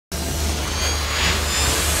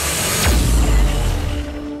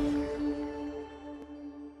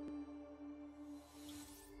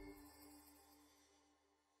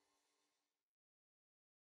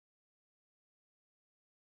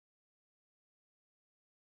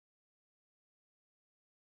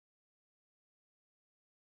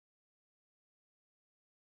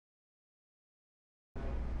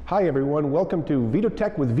Hi everyone, welcome to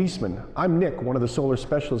VitoTech with Viessmann. I'm Nick, one of the solar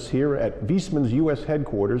specialists here at Viessmann's U.S.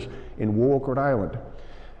 headquarters in Warwick, Rhode Island.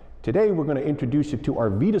 Today we're going to introduce you to our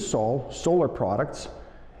Vitosol solar products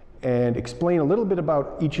and explain a little bit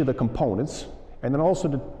about each of the components, and then also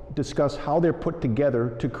to discuss how they're put together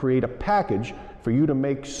to create a package for you to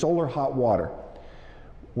make solar hot water.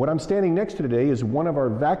 What I'm standing next to today is one of our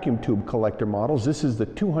vacuum tube collector models. This is the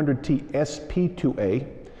 200T SP2A,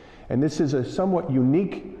 and this is a somewhat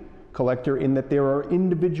unique collector in that there are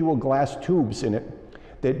individual glass tubes in it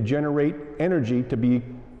that generate energy to be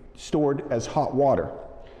stored as hot water.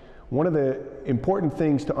 One of the important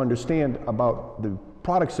things to understand about the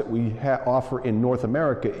products that we offer in North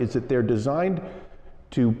America is that they're designed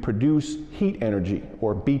to produce heat energy,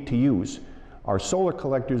 or BTUs. Our solar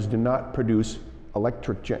collectors do not produce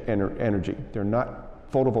electric energy. They're not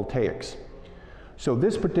photovoltaics. So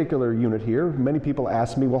this particular unit here, many people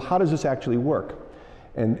ask me, well, how does this actually work?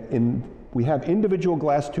 And we have individual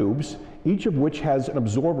glass tubes, each of which has an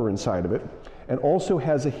absorber inside of it, and also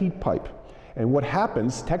has a heat pipe. And what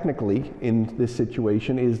happens technically in this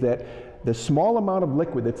situation is that the small amount of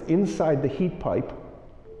liquid that's inside the heat pipe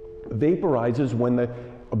vaporizes when the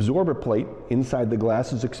absorber plate inside the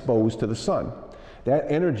glass is exposed to the sun.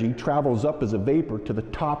 That energy travels up as a vapor to the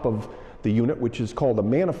top of the unit, which is called a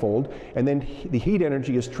manifold, and then the heat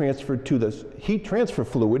energy is transferred to the heat transfer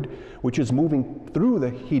fluid, which is moving through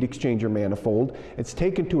the heat exchanger manifold. It's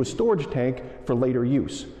taken to a storage tank for later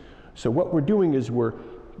use. So what we're doing is we're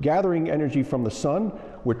gathering energy from the sun,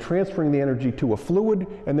 we're transferring the energy to a fluid,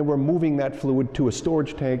 and then we're moving that fluid to a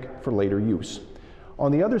storage tank for later use.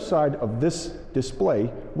 On the other side of this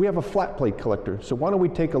display, we have a flat plate collector. So why don't we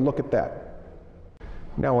take a look at that?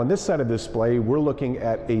 Now on this side of the display, we're looking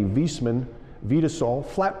at a Viessmann Vitosol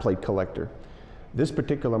flat plate collector. This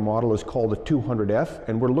particular model is called a 200F,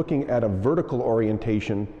 and we're looking at a vertical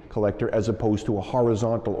orientation collector as opposed to a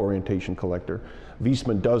horizontal orientation collector.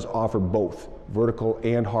 Viessmann does offer both, vertical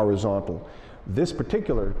and horizontal. This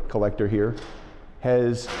particular collector here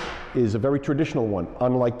is a very traditional one,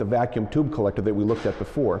 unlike the vacuum tube collector that we looked at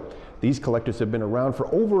before. These collectors have been around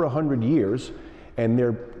for over 100 years, and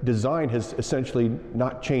their design has essentially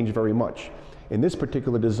not changed very much. In this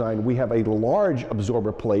particular design, we have a large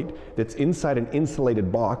absorber plate that's inside an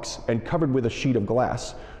insulated box and covered with a sheet of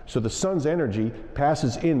glass. So the sun's energy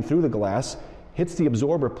passes in through the glass, hits the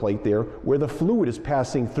absorber plate there, where the fluid is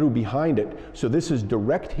passing through behind it. So this is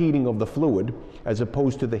direct heating of the fluid, as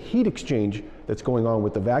opposed to the heat exchange that's going on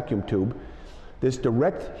with the vacuum tube. This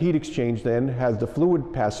direct heat exchange then has the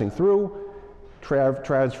fluid passing through,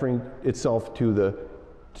 transferring itself to the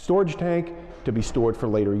storage tank to be stored for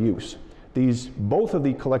later use. Both of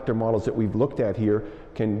the collector models that we've looked at here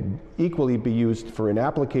can equally be used for an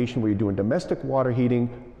application where you're doing domestic water heating,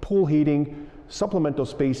 pool heating, supplemental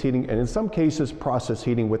space heating, and in some cases process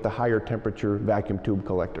heating with the higher temperature vacuum tube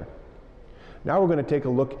collector. Now we're going to take a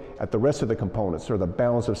look at the rest of the components, or the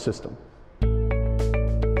balance of system.